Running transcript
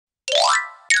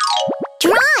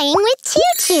Flying with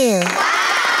ChuChu.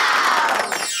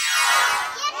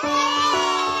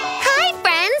 Hi,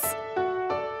 friends!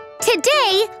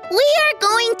 Today, we are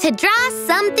going to draw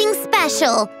something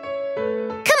special.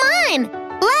 Come on,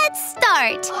 let's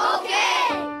start. Okay!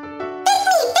 Pick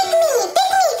me, pick me, pick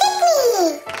me, pick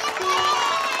me!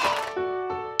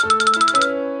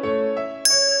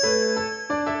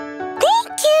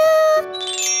 Thank you!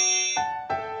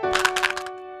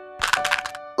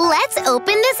 Let's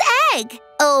open this egg.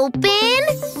 Open.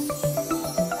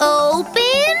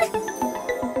 Open.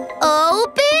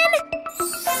 Open.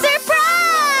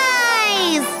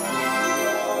 Surprise!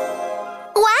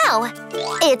 Wow,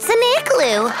 it's an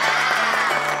igloo.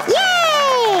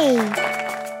 Yay!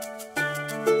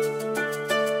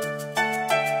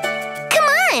 Come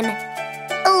on,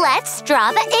 let's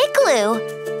draw the igloo.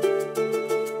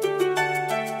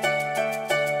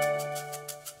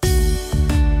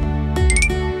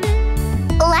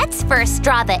 Let's first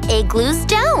draw the igloo's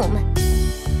dome.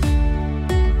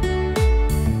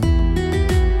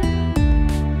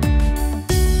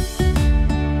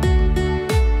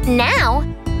 Now,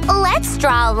 let's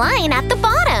draw a line at the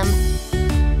bottom.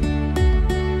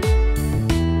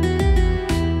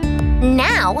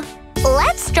 Now,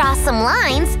 let's draw some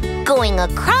lines going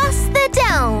across the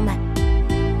dome.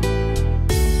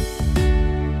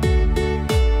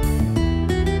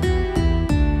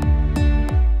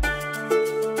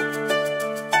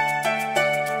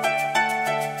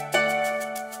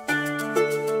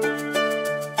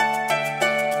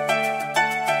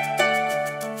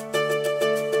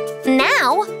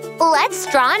 Now, let's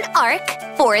draw an arc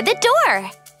for the door.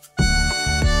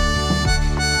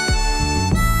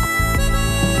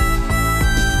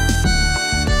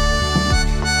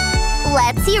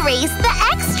 Let's erase the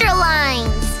extra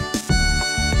lines.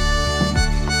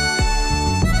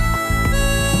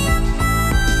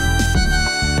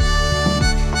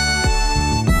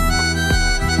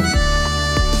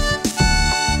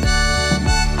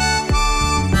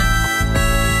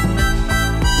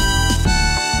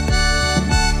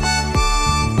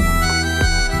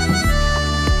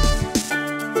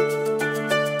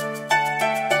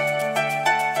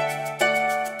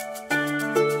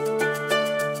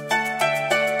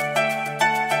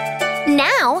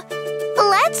 Now,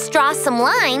 let's draw some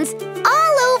lines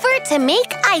all over to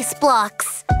make ice blocks.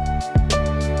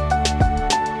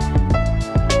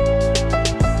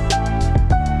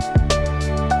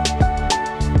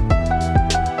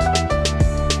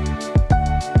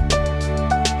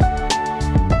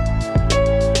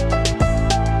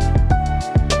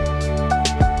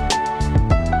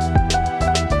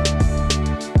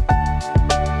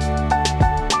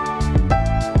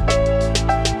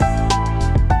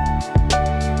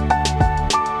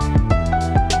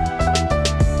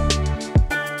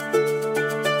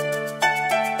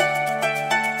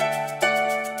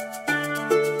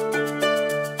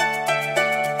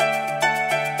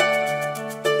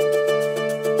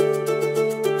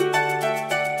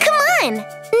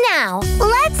 Now,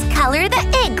 let's color the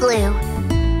igloo.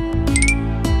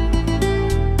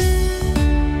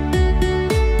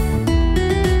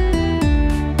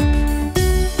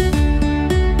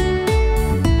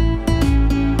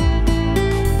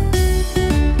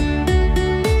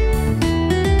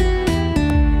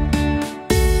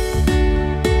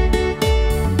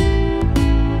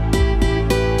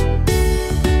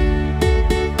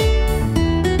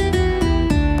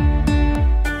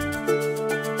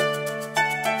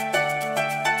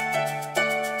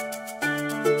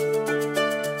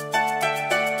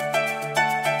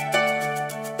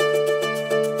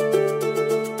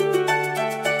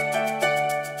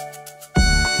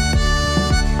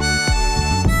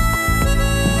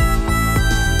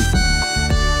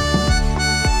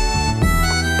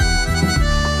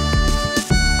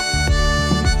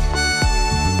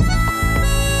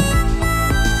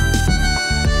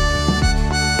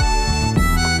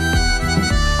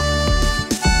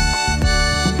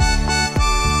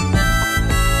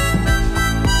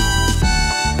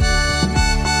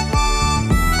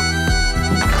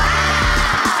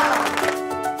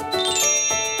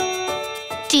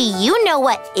 Do you know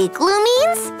what igloo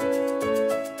means?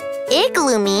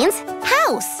 Igloo means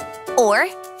house or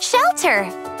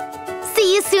shelter.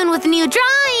 See you soon with new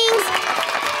drawings.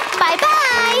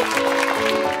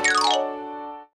 Bye-bye!